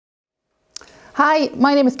Hi,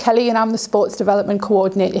 my name is Kelly and I'm the Sports Development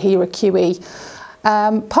Coordinator here at QE.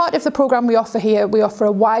 Part of the programme we offer here, we offer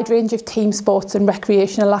a wide range of team sports and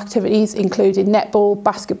recreational activities including netball,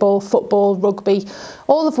 basketball, football, rugby,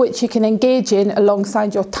 all of which you can engage in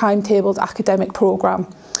alongside your timetabled academic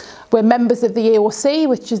programme. We're members of the AOC,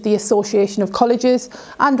 which is the Association of Colleges,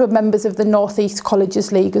 and we're members of the North East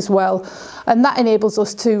Colleges League as well. And that enables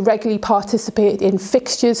us to regularly participate in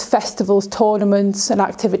fixtures, festivals, tournaments and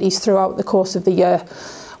activities throughout the course of the year.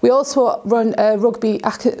 We also run a rugby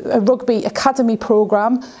academy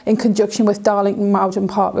programme in conjunction with Darlington Mowden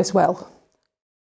Park as well.